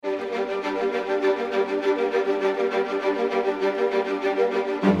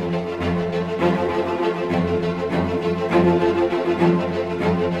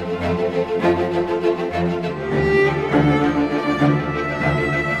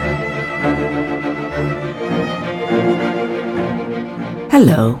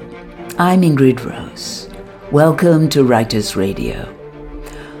Hello, I'm Ingrid Rose. Welcome to Writers Radio.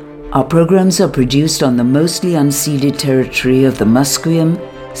 Our programs are produced on the mostly unceded territory of the Musqueam,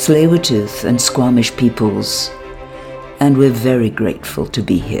 Tsleil-Waututh and Squamish peoples, and we're very grateful to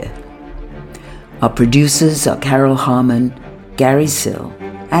be here. Our producers are Carol Harmon, Gary Sill,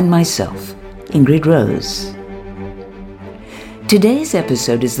 and myself, Ingrid Rose. Today's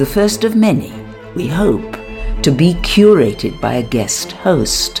episode is the first of many, we hope, to be curated by a guest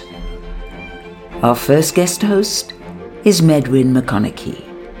host. Our first guest host is Medwin McConaughey,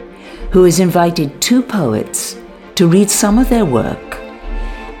 who has invited two poets to read some of their work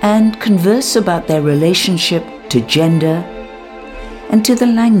and converse about their relationship to gender and to the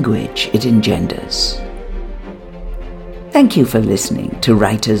language it engenders. Thank you for listening to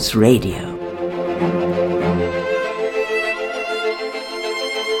Writers Radio.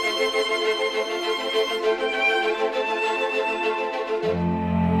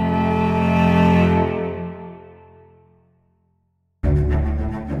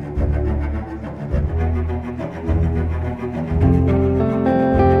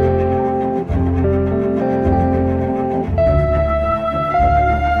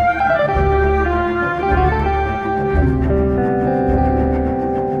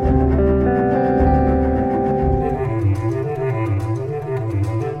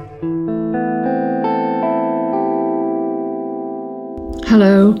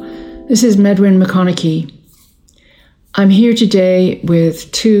 Hello, this is Medwin McConaughey. I'm here today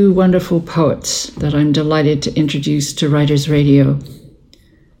with two wonderful poets that I'm delighted to introduce to Writers Radio.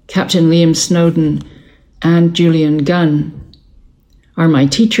 Captain Liam Snowdon and Julian Gunn are my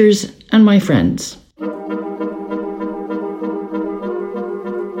teachers and my friends.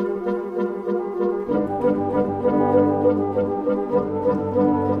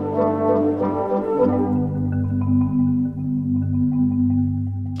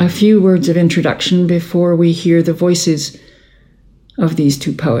 A few words of introduction before we hear the voices of these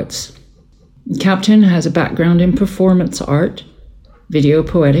two poets. Captain has a background in performance art, video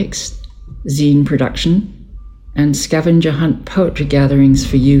poetics, zine production, and scavenger hunt poetry gatherings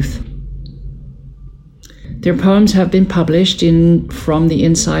for youth. Their poems have been published in From the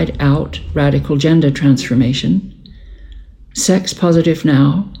Inside Out, Radical Gender Transformation, Sex Positive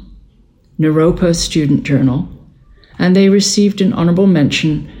Now, Naropa Student Journal, and they received an honorable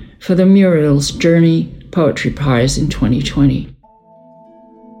mention for the Muriel's Journey Poetry Prize in 2020.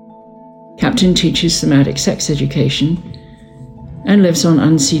 Captain teaches somatic sex education and lives on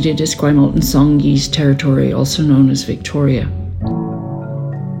unceded Esquimalt and Songhees territory, also known as Victoria.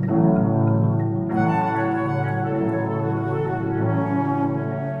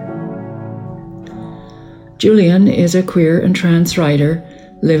 Julian is a queer and trans writer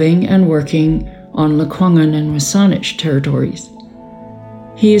living and working on Lekwungen and Wasanich territories.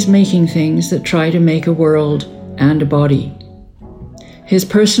 He is making things that try to make a world and a body. His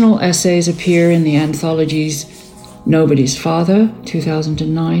personal essays appear in the anthologies Nobody's Father,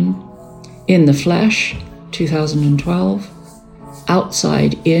 2009, In the Flesh, 2012,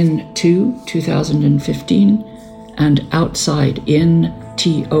 Outside In 2, 2015, and Outside In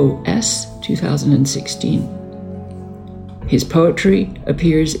TOS, 2016. His poetry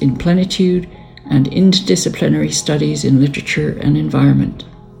appears in Plenitude and Interdisciplinary Studies in Literature and Environment.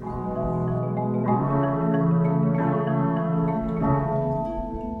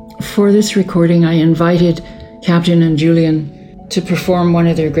 For this recording, I invited Captain and Julian to perform one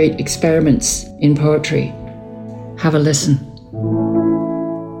of their great experiments in poetry. Have a listen.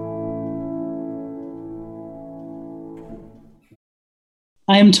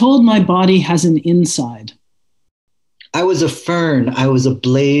 I am told my body has an inside. I was a fern, I was a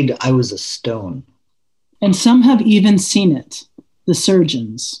blade, I was a stone. And some have even seen it, the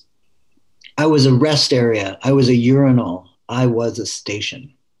surgeons. I was a rest area, I was a urinal, I was a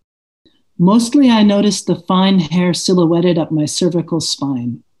station. Mostly I noticed the fine hair silhouetted up my cervical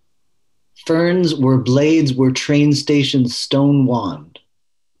spine. Ferns were blades, were train stations, stone wand.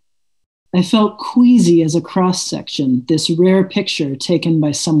 I felt queasy as a cross-section, this rare picture taken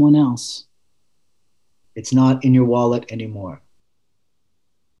by someone else. It's not in your wallet anymore.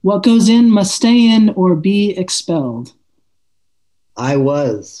 What goes in must stay in or be expelled. I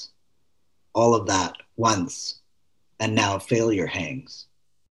was all of that once, and now failure hangs.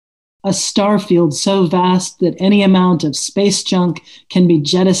 A starfield so vast that any amount of space junk can be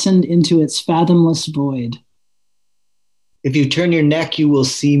jettisoned into its fathomless void. If you turn your neck, you will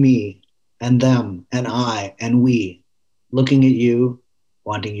see me, and them, and I, and we, looking at you,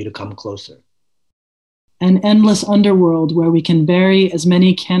 wanting you to come closer. An endless underworld where we can bury as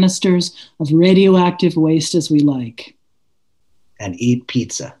many canisters of radioactive waste as we like. and eat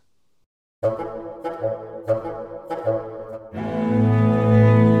pizza.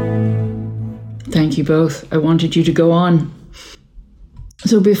 Thank you both. I wanted you to go on.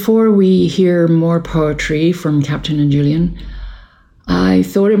 So before we hear more poetry from Captain and Julian, I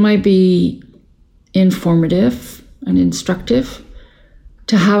thought it might be informative and instructive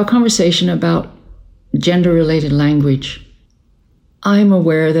to have a conversation about gender-related language. I'm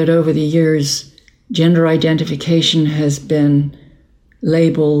aware that over the years, gender identification has been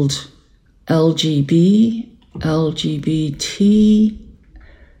labeled LGB, LGBT,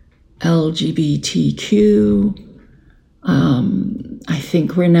 LGBTQ. I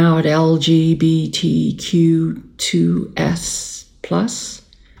think we're now at LGBTQ2S plus,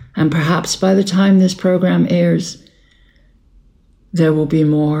 and perhaps by the time this program airs, there will be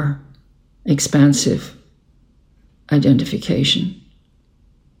more expansive identification.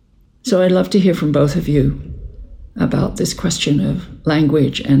 So I'd love to hear from both of you about this question of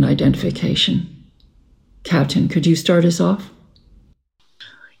language and identification. Captain, could you start us off?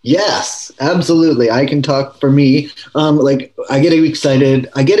 Yes, absolutely. I can talk for me. I get excited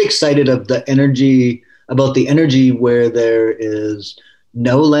of the energy, about the energy where there is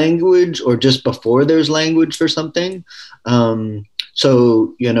no language or just before there's language for something.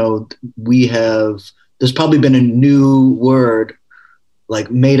 So, there's probably been a new word like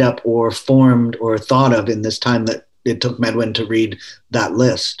made up or formed or thought of in this time that it took Medwin to read that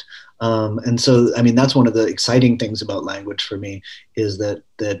list. And so, that's one of the exciting things about language for me, is that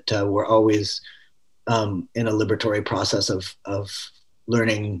we're always in a liberatory process of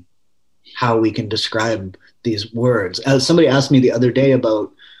learning how we can describe these words. As somebody asked me the other day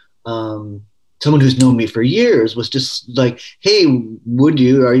about someone who's known me for years, was just like, hey,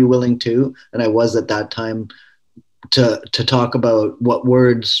 are you willing to? And I was at that time to talk about what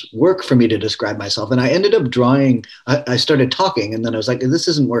words work for me to describe myself. And I ended up drawing, I started talking, and then I was like, this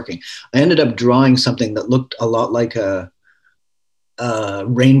isn't working. I ended up drawing something that looked a lot like a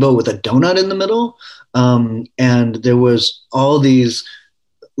rainbow with a donut in the middle. And there was all these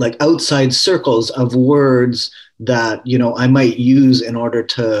like outside circles of words that, I might use in order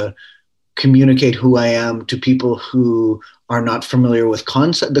to communicate who I am to people who are not familiar with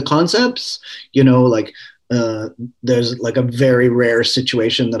the concepts, there's like a very rare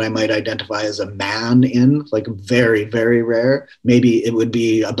situation that I might identify as a man in, like very, very rare. Maybe it would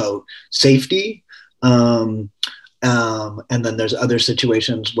be about safety. And then there's other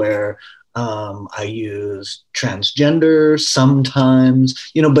situations where I use transgender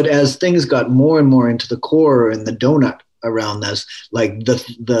sometimes, but as things got more and more into the core and the donut around this, like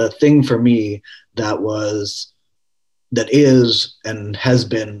the thing for me that is and has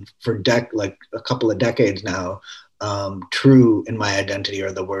been for like a couple of decades now, true in my identity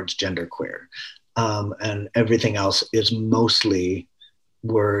are the words genderqueer. And everything else is mostly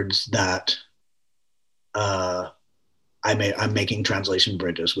words that I'm making translation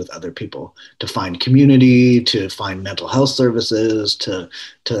bridges with other people to find community, to find mental health services, to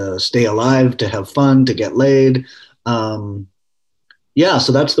stay alive, to have fun, to get laid. So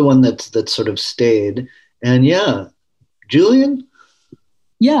that's the one that's sort of stayed. And Julian?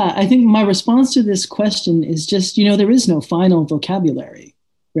 Yeah, I think my response to this question is just, there is no final vocabulary,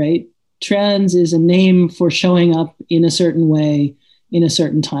 right? Trans is a name for showing up in a certain way, in a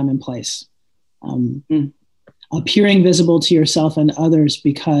certain time and place. Appearing visible to yourself and others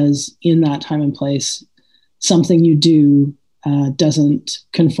because in that time and place, something you do doesn't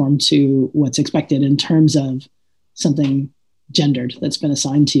conform to what's expected in terms of something gendered that's been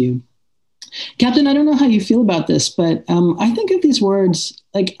assigned to you. Captain, I don't know how you feel about this, but I think of these words,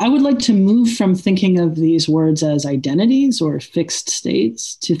 like I would like to move from thinking of these words as identities or fixed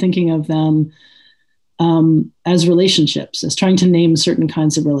states to thinking of them as relationships, as trying to name certain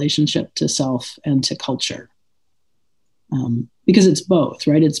kinds of relationship to self and to culture. Because it's both,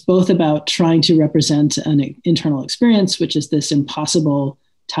 right? It's both about trying to represent an internal experience, which is this impossible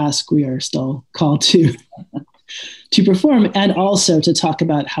task we are still called to perform, and also to talk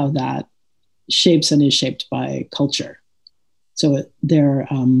about how that shapes and is shaped by culture. So they're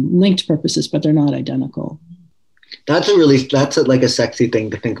linked purposes, but they're not identical. That's like a sexy thing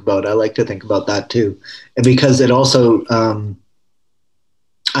to think about. I like to think about that too, because it also, I'm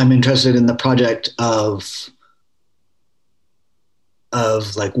interested in the project of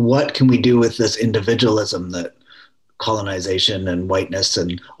like, what can we do with this individualism that colonization and whiteness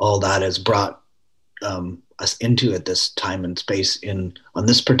and all that has brought us into at this time and space on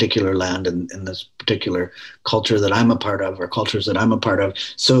this particular land and in this particular culture that I'm a part of, or cultures that I'm a part of.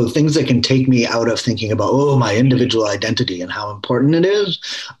 So things that can take me out of thinking about, my individual identity and how important it is,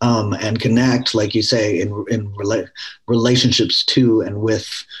 and connect, like you say, in relationships to and with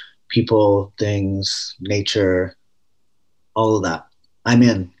people, things, nature, all of that. I'm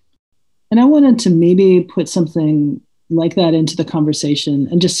in. And I wanted to maybe put something like that into the conversation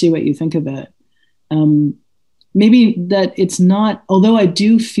and just see what you think of it. Maybe that it's not, although I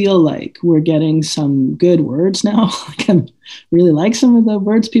do feel like we're getting some good words now, I really like some of the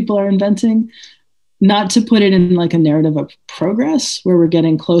words people are inventing, not to put it in like a narrative of progress where we're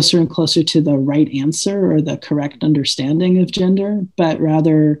getting closer and closer to the right answer or the correct understanding of gender, but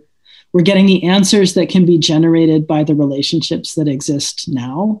rather we're getting the answers that can be generated by the relationships that exist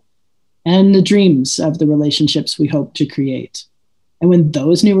now and the dreams of the relationships we hope to create. And when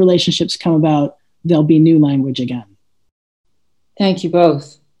those new relationships come about, there'll be new language again. Thank you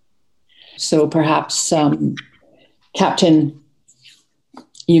both. So perhaps, Captain,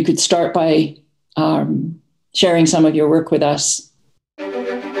 you could start by sharing some of your work with us.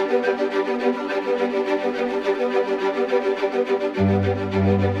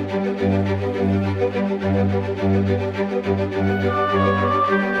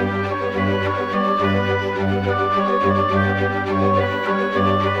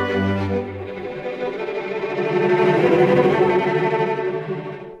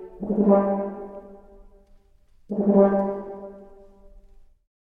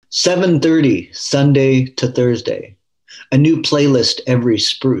 7:30, Sunday to Thursday. A new playlist every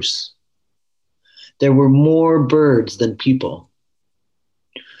spruce. There were more birds than people.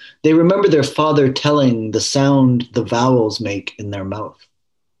 They remember their father telling the sound the vowels make in their mouth.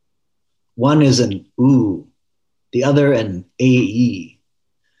 One is an oo, the other an ae.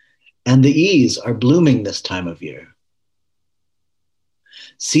 And the e's are blooming this time of year.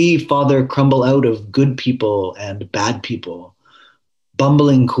 See father crumble out of good people and bad people,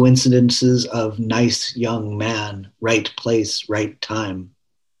 bumbling coincidences of nice young man, right place, right time.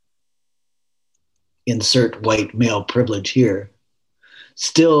 Insert white male privilege here.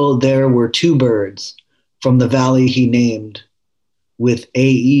 Still there were two birds from the valley he named, with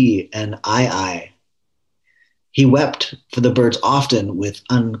AE and II. He wept for the birds often with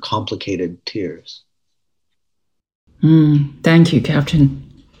uncomplicated tears. Thank you, Captain.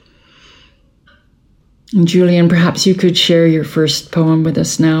 And Julian, perhaps you could share your first poem with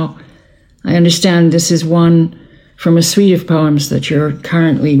us now. I understand this is one from a suite of poems that you're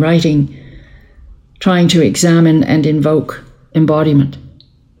currently writing, trying to examine and invoke embodiment.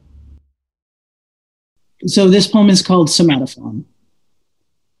 So this poem is called Somatophone.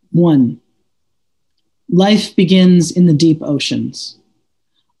 1. Life begins in the deep oceans.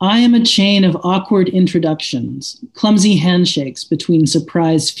 I am a chain of awkward introductions, clumsy handshakes between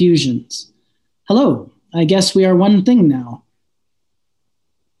surprise fusions. Hello, I guess we are one thing now.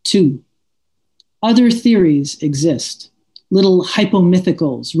 2. Other theories exist, little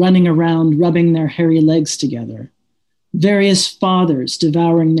hypomythicals running around rubbing their hairy legs together, various fathers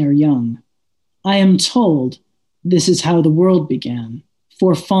devouring their young. I am told this is how the world began,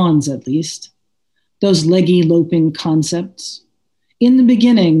 for fawns at least. Those leggy loping concepts. In the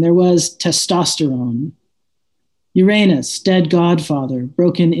beginning, there was testosterone. Uranus, dead godfather,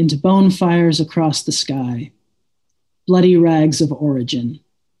 broken into bone fires across the sky. Bloody rags of origin.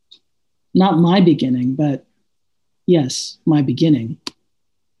 Not my beginning, but yes, my beginning.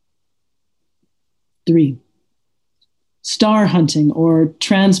 3. Star hunting or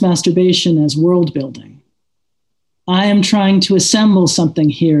transmasturbation as world building. I am trying to assemble something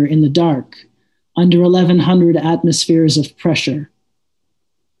here in the dark, under 1100 atmospheres of pressure.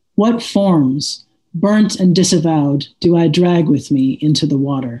 What forms, burnt and disavowed, do I drag with me into the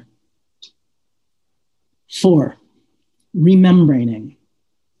water? 4. Remembraning.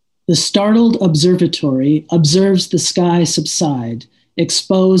 The startled observatory observes the sky subside,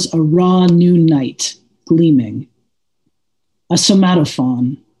 expose a raw new night, gleaming. A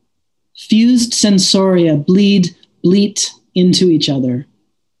somatophone. Fused sensoria bleat into each other,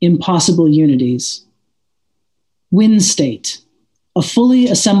 impossible unities. Wind state. A fully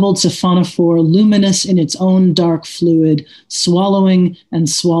assembled sophonophore, luminous in its own dark fluid, swallowing and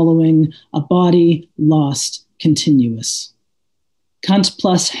swallowing, a body lost, continuous. Kant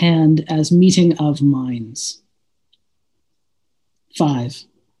plus hand as meeting of minds. 5.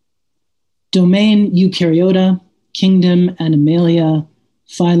 Domain eukaryota, kingdom Animalia,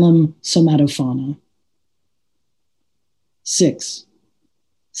 phylum Somatofauna. 6.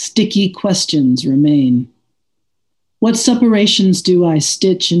 Sticky questions remain. What separations do I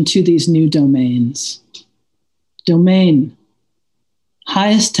stitch into these new domains? Domain,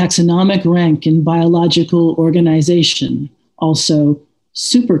 highest taxonomic rank in biological organization, also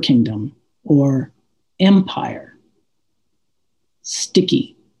superkingdom or empire.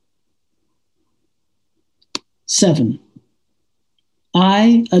 Sticky. 7.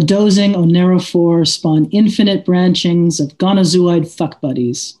 I, a dozing onerophore, spawn infinite branchings of gonozoid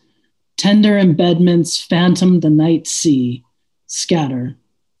fuckbuddies. Tender embedments phantom the night sea. Scatter.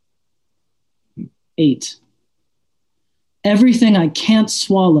 8. Everything I can't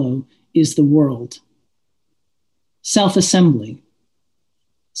swallow is the world. Self-assembly.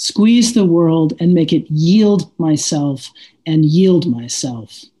 Squeeze the world and make it yield myself and yield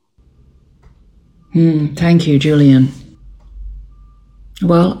myself. Thank you, Julian.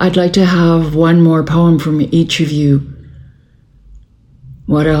 Well, I'd like to have one more poem from each of you.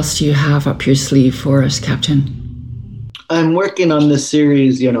 What else do you have up your sleeve for us, Captain? I'm working on this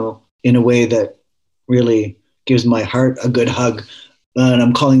series, in a way that really gives my heart a good hug. And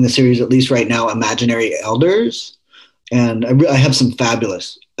I'm calling the series, at least right now, Imaginary Elders. And I have some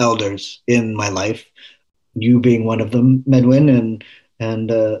fabulous elders in my life, you being one of them, Medwin,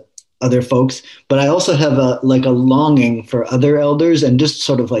 and other folks. But I also have a longing for other elders and just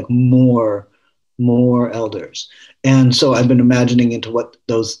sort of like more elders. And so I've been imagining into what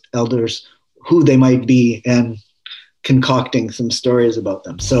those elders, who they might be, and concocting some stories about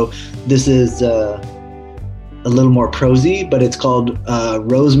them. So this is a little more prosy, but it's called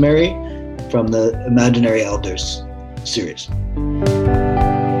Rosemary from the Imaginary Elders series.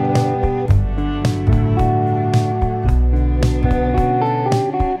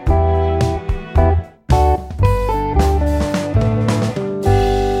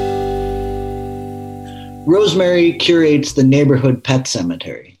 Rosemary curates the neighborhood pet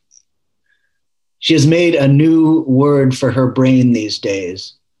cemetery. She has made a new word for her brain these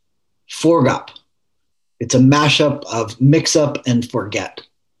days, forgup. It's a mashup of mix up and forget.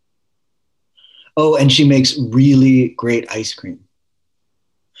 Oh, and she makes really great ice cream.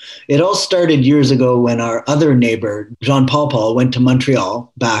 It all started years ago when our other neighbor, Jean-Paul, went to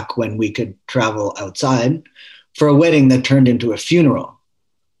Montreal, back when we could travel outside, for a wedding that turned into a funeral.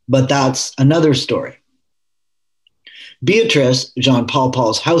 But that's another story. Beatrice,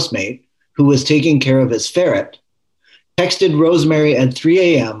 Jean-Paul's housemate, who was taking care of his ferret, texted Rosemary at 3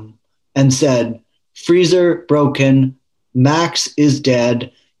 a.m. and said, "Freezer broken, Max is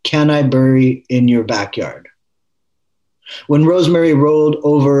dead, can I bury in your backyard?" When Rosemary rolled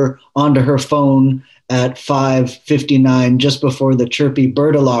over onto her phone at 5:59, just before the chirpy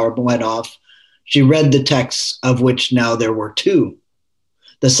bird alarm went off, she read the texts, of which now there were 2.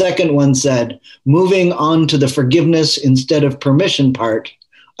 The second one said, "Moving on to the forgiveness instead of permission part,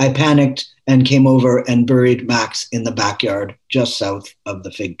 I panicked and came over and buried Max in the backyard just south of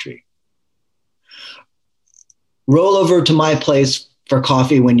the fig tree. Roll over to my place for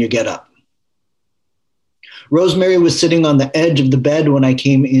coffee when you get up." Rosemary was sitting on the edge of the bed when I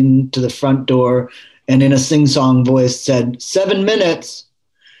came into the front door and in a sing-song voice said, 7 minutes.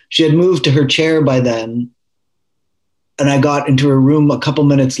 She had moved to her chair by then, and I got into her room a couple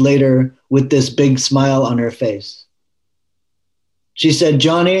minutes later with this big smile on her face. She said,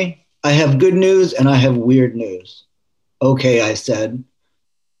 "Johnny, I have good news and I have weird news." "Okay," I said.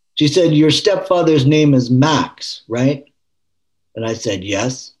 She said, "Your stepfather's name is Max, right?" And I said,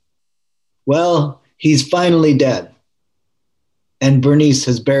 "Yes." "Well, he's finally dead. And Bernice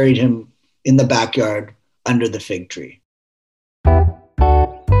has buried him in the backyard under the fig tree."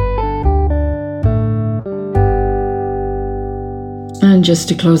 And just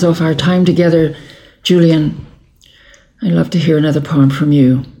to close off our time together, Julian, I'd love to hear another poem from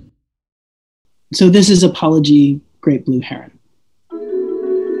you. So this is Apology, Great Blue Heron.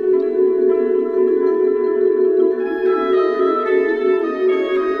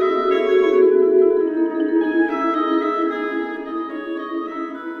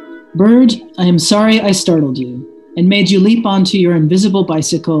 Bird, I am sorry I startled you and made you leap onto your invisible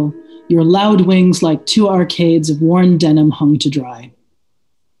bicycle, your loud wings like 2 arcades of worn denim hung to dry.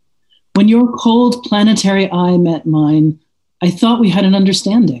 When your cold planetary eye met mine, I thought we had an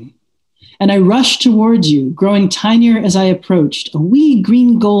understanding. And I rushed towards you, growing tinier as I approached, a wee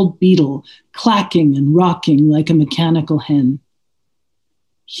green gold beetle clacking and rocking like a mechanical hen.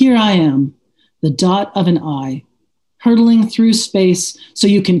 Here I am, the dot of an eye, hurtling through space so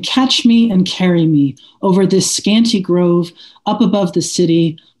you can catch me and carry me over this scanty grove up above the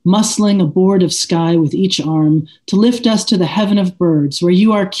city, muscling a board of sky with each arm to lift us to the heaven of birds where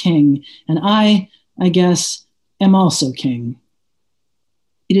you are king and I guess, am also king.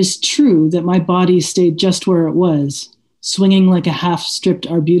 It is true that my body stayed just where it was, swinging like a half-stripped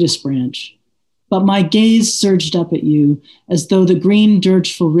arbutus branch. But my gaze surged up at you as though the green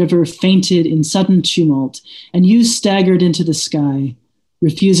dirgeful river fainted in sudden tumult, and you staggered into the sky,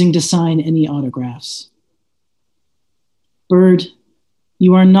 refusing to sign any autographs. Bird,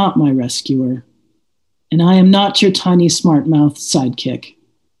 you are not my rescuer, and I am not your tiny smart-mouthed sidekick.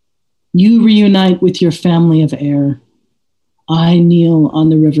 You reunite with your family of air. I kneel on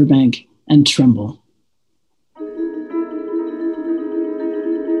the riverbank and tremble.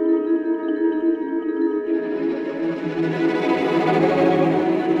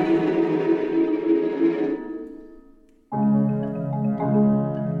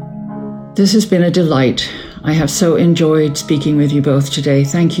 This has been a delight. I have so enjoyed speaking with you both today.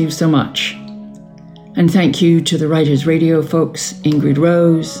 Thank you so much. And thank you to the Writers Radio folks, Ingrid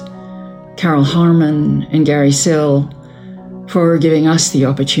Rose, Carol Harmon, and Gary Sill, for giving us the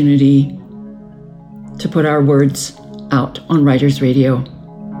opportunity to put our words out on Writers Radio.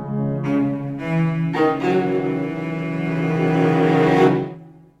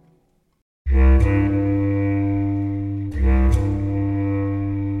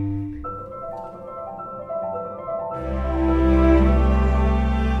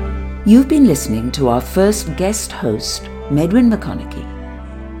 You've been listening to our first guest host, Medwin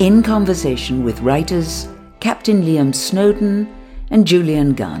McConaughey, in conversation with writers Captain Liam Snowdon and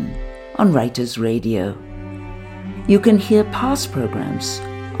Julian Gunn on Writers Radio. You can hear past programs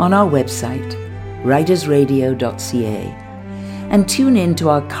on our website, writersradio.ca, and tune in to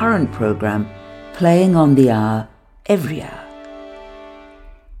our current program, Playing on the Hour, every hour.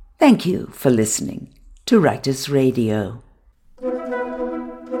 Thank you for listening to Writers Radio.